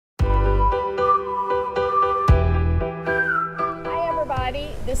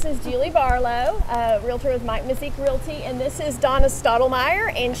This is Julie Barlow, realtor with Mike Mazik Realty, and this is Donna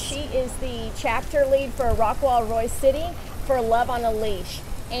Stottlemyer, and she is the chapter lead for Rockwall, Royse City for Love on a Leash.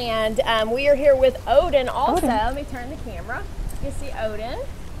 And we are here with Odin also. Let me turn the camera. You see Odin.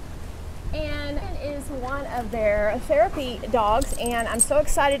 And is one of their therapy dogs, and I'm so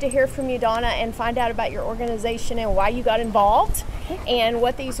excited to hear from you, Donna, and find out about your organization and why you got involved and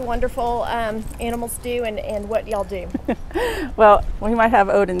what these wonderful animals do and what y'all do. Well, we might have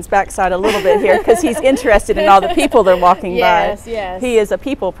Odin's backside a little bit here because he's interested in all the people they're walking by. Yes. He is a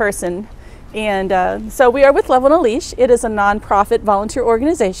people person. And so we are with Love on a Leash. It is a nonprofit volunteer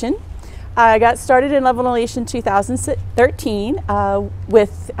organization. I got started in Love on a Leash in 2013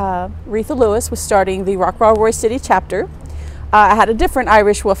 with Retha Lewis was starting the Rockwall, Royse City chapter. I had a different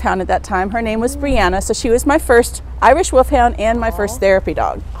Irish Wolfhound at that time. Her name was Brianna, so she was my first Irish Wolfhound and my first therapy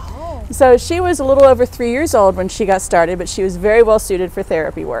dog. So she was a little over 3 years old when she got started, but she was very well suited for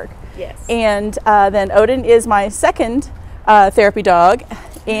therapy work. Yes. And then Odin is my second therapy dog,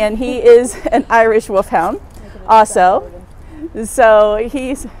 and he is an Irish Wolfhound also. So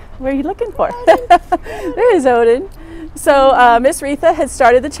he's... What are you looking for? There is Odin. So Miss Retha had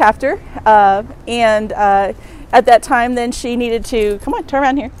started the chapter, and at that time, then she needed to come on, turn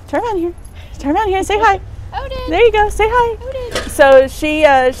around here, turn around here, turn around here, and say hi. Odin. There you go, say hi. Odin. So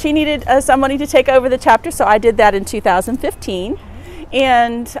she needed somebody to take over the chapter, so I did that in 2015,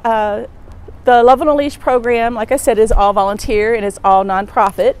 and the Love on a Leash program, like I said, is all volunteer and it's all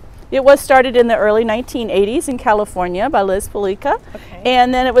nonprofit. It was started in the early 1980s in California by Liz Palica,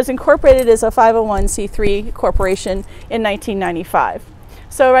 and then it was incorporated as a 501c3 corporation in 1995.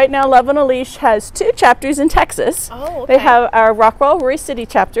 So right now Love on a Leash has 2 chapters in Texas. They have our Rockwall, Royse City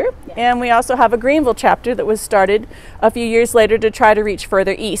chapter, and we also have a Greenville chapter that was started a few years later to try to reach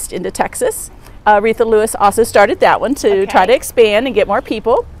further east into Texas. Retha Lewis also started that one to try to expand and get more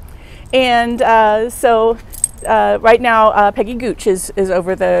people. And right now, Peggy Gooch is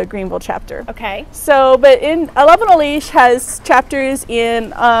over the Greenville chapter. Okay. So, but Love on a Leash has chapters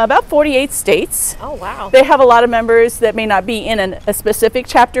in about 48 states. Oh, wow. They have a lot of members that may not be in a specific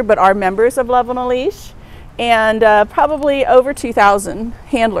chapter, but are members of Love on a Leash. And probably over 2,000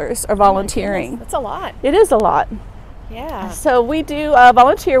 handlers are volunteering. That's a lot. It is a lot. Yeah. So we do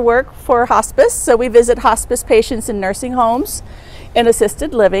volunteer work for hospice. So we visit hospice patients in nursing homes and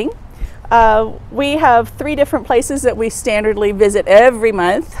assisted living. We have 3 different places that we standardly visit every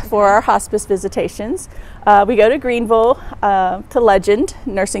month for our hospice visitations. We go to Greenville, to Legend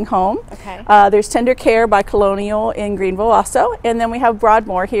Nursing Home. There's Tender Care by Colonial in Greenville also, and then we have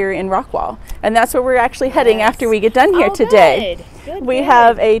Broadmoor here in Rockwall. And that's where we're actually heading after we get done here today. We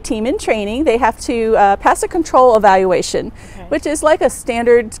have a team in training. They have to pass a control evaluation, which is like a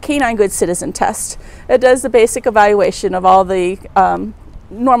standard canine good citizen test. It does the basic evaluation of all the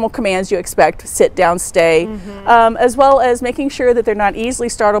normal commands you expect: sit down, stay, as well as making sure that they're not easily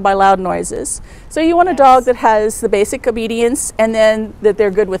startled by loud noises. So you want a dog that has the basic obedience, and then that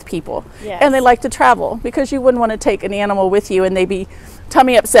they're good with people, and they like to travel, because you wouldn't want to take an animal with you and they be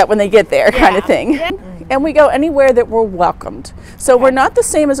tummy upset when they get there, kind of thing. And we go anywhere that we're welcomed. So we're not the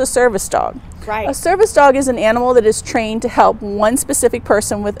same as a service dog. A service dog is an animal that is trained to help one specific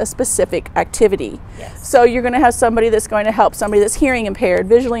person with a specific activity. So you're going to have somebody that's going to help somebody that's hearing impaired,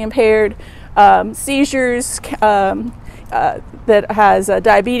 visually impaired, seizures, that has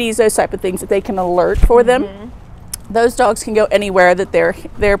diabetes, those type of things that they can alert for them. Those dogs can go anywhere that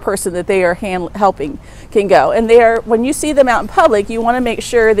their person that they are helping can go. And when you see them out in public, you want to make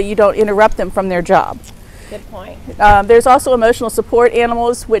sure that you don't interrupt them from their job. Good point. There's also emotional support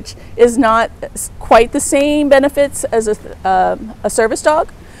animals, which is not quite the same benefits as a service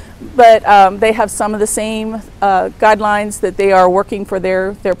dog, but they have some of the same guidelines that they are working for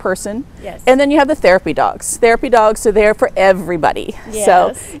their person. And then you have the therapy dogs. Therapy dogs are there for everybody.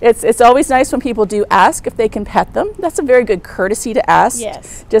 So it's always nice when people do ask if they can pet them. That's a very good courtesy to ask,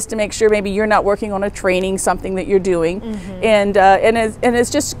 just to make sure maybe you're not working on a training, something that you're doing. And it's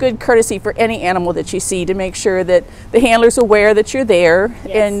just good courtesy for any animal that you see, to make sure that the handler's aware that you're there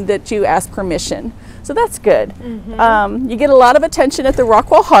and that you ask permission. So that's good. You get a lot of attention at the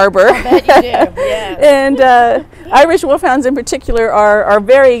Rockwall Harbor. I bet you do, And Irish Wolfhounds in particular are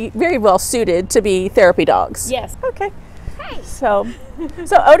very, very well suited to be therapy dogs. Okay. So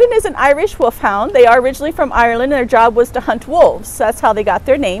Odin is an Irish Wolfhound. They are originally from Ireland, and their job was to hunt wolves. That's how they got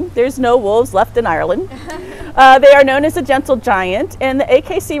their name. There's no wolves left in Ireland. They are known as a gentle giant, and the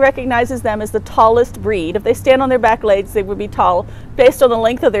AKC recognizes them as the tallest breed. If they stand on their back legs, they would be tall based on the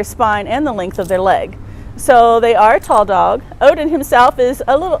length of their spine and the length of their leg. So they are a tall dog. Odin himself is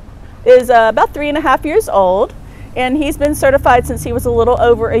about 3.5 years old. And he's been certified since he was a little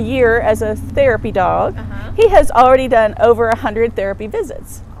over a year as a therapy dog. He has already done over 100 therapy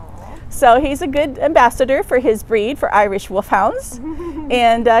visits. So he's a good ambassador for his breed, for Irish Wolfhounds.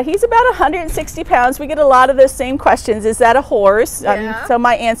 And he's about 160 pounds. We get a lot of those same questions. Is that a horse? Yeah. So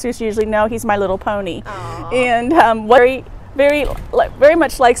my answer is usually no, he's my little pony. And very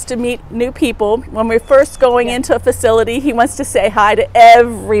much likes to meet new people. When we're first going into a facility, he wants to say hi to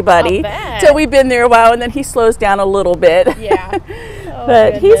everybody. So we've been there a while, and then he slows down a little bit. Yeah.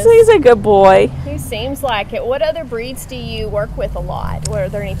 But he's a good boy. He seems like it. What other breeds do you work with a lot? Are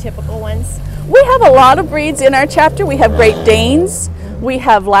there any typical ones? We have a lot of breeds in our chapter. We have Great Danes. We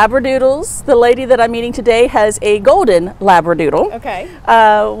have Labradoodles. The lady that I'm meeting today has a golden Labradoodle.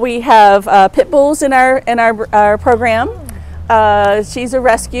 Okay. We have Pit Bulls in our program. She's a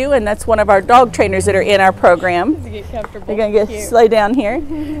rescue, and that's one of our dog trainers that are in our program. To get comfortable. You're going to lay down here.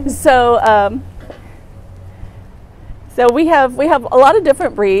 So we have a lot of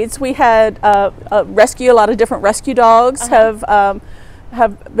different breeds. We had a lot of different rescue dogs have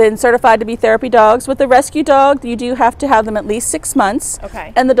been certified to be therapy dogs. With the rescue dog, you do have to have them at least 6 months.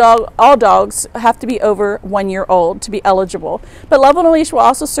 Okay. And all dogs have to be over 1 year old to be eligible. But Love on a Leash will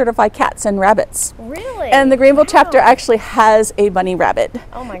also certify cats and rabbits. Really? And the Greenville chapter actually has a bunny rabbit.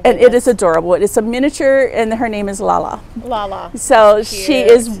 Oh my goodness. And it is adorable. It is a miniature, and her name is Lala. Lala. So she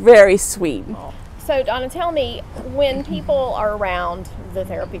is very sweet. Oh. So Donna, tell me, when people are around the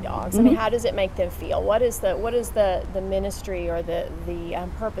therapy dogs, I mean, how does it make them feel? What is the ministry or the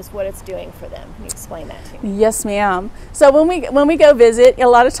purpose, what it's doing for them? Can you explain that to me? Yes, ma'am. So when we go visit, a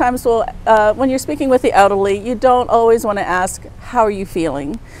lot of times when you're speaking with the elderly, you don't always want to ask, how are you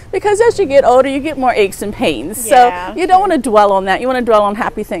feeling? Because as you get older, you get more aches and pains. Yeah, so you don't want to dwell on that. You want to dwell on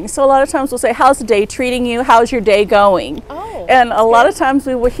happy things. So a lot of times we'll say, how's the day treating you? How's your day going? Oh, and a lot of times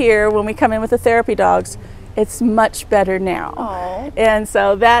we will hear when we come in with the therapy dogs, it's much better now. Aww. And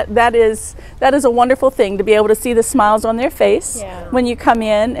so that is a wonderful thing, to be able to see the smiles on their face when you come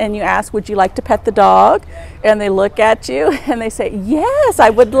in and you ask, would you like to pet the dog? And they look at you and they say, yes, I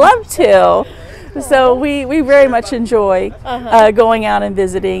would love to. So we very much enjoy going out and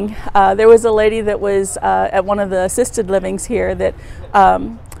visiting. There was a lady that was at one of the assisted livings here that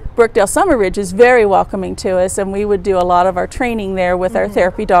Brookdale Summer Ridge is very welcoming to us, and we would do a lot of our training there with our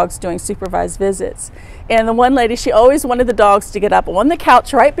therapy dogs doing supervised visits. And the one lady, she always wanted the dogs to get up on the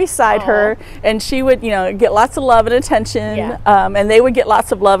couch right beside her, and she would, get lots of love and attention, and they would get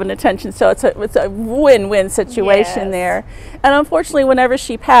lots of love and attention. So it's a win-win situation there. And unfortunately, whenever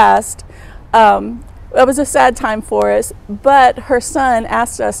she passed, it was a sad time for us, but her son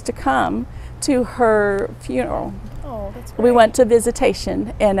asked us to come to her funeral. Oh, that's great. We went to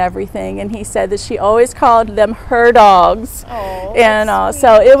visitation and everything, and he said that she always called them her dogs. Oh, and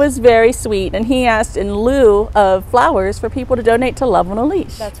so it was very sweet. And he asked in lieu of flowers for people to donate to Love on a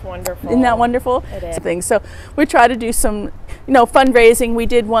Leash. That's wonderful. Isn't that wonderful? It is. So we try to do some, fundraising. We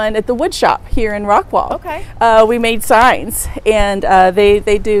did one at the wood shop here in Rockwall. Okay. We made signs, and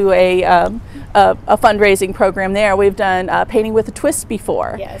they do a fundraising program there. We've done Painting with a Twist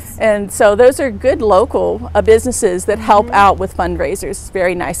before. Yes. And so those are good local businesses that help out with fundraisers. It's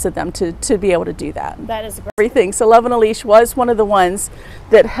very nice of them to be able to do that. That is great. Everything. So Love on a Leash was one of the ones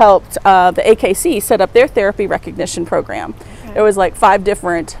that helped the AKC set up their therapy recognition program. Okay. There was like 5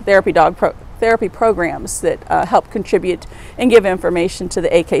 different therapy programs that help contribute and give information to the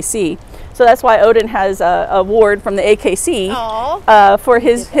AKC. So that's why Odin has an award from the AKC for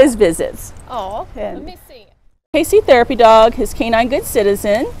his visits. Oh, let me see. AKC therapy dog, his canine good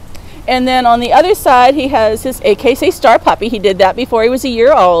citizen. And then on the other side, he has his AKC star puppy. He did that before he was a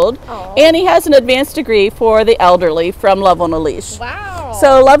year old. Aww. And he has an advanced degree for the elderly from Love on a Leash. Wow.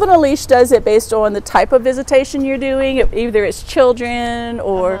 So Love on a Leash does it based on the type of visitation you're doing, either it's children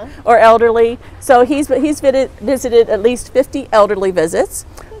or elderly. So he's visited at least 50 elderly visits.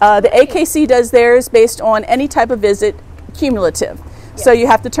 The AKC does theirs based on any type of visit, cumulative. Yes. So you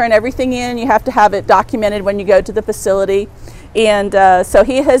have to turn everything in, you have to have it documented when you go to the facility. And so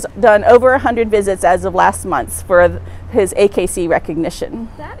he has done over 100 visits as of last month for his AKC recognition.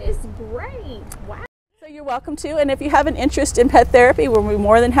 That is great. Wow. So you're welcome to, and if you have an interest in pet therapy, we'll be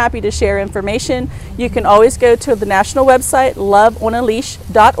more than happy to share information. You can always go to the national website,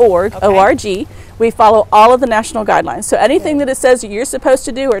 loveonaleash.org, O-R-G. We follow all of the national guidelines. So anything that it says you're supposed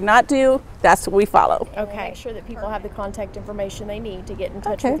to do or not do, that's what we follow. Okay. Make sure that people have the contact information they need to get in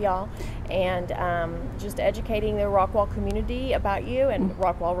touch with y'all, and just educating the Rockwall community about you and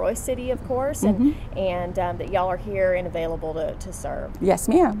Rockwall Royse City, of course, and that y'all are here and available to serve. Yes,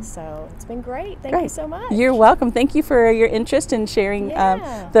 ma'am. So it's been great. Thank you so much. You're welcome. Thank you for your interest in sharing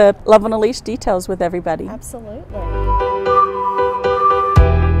the Love on a Leash details with everybody. Absolutely.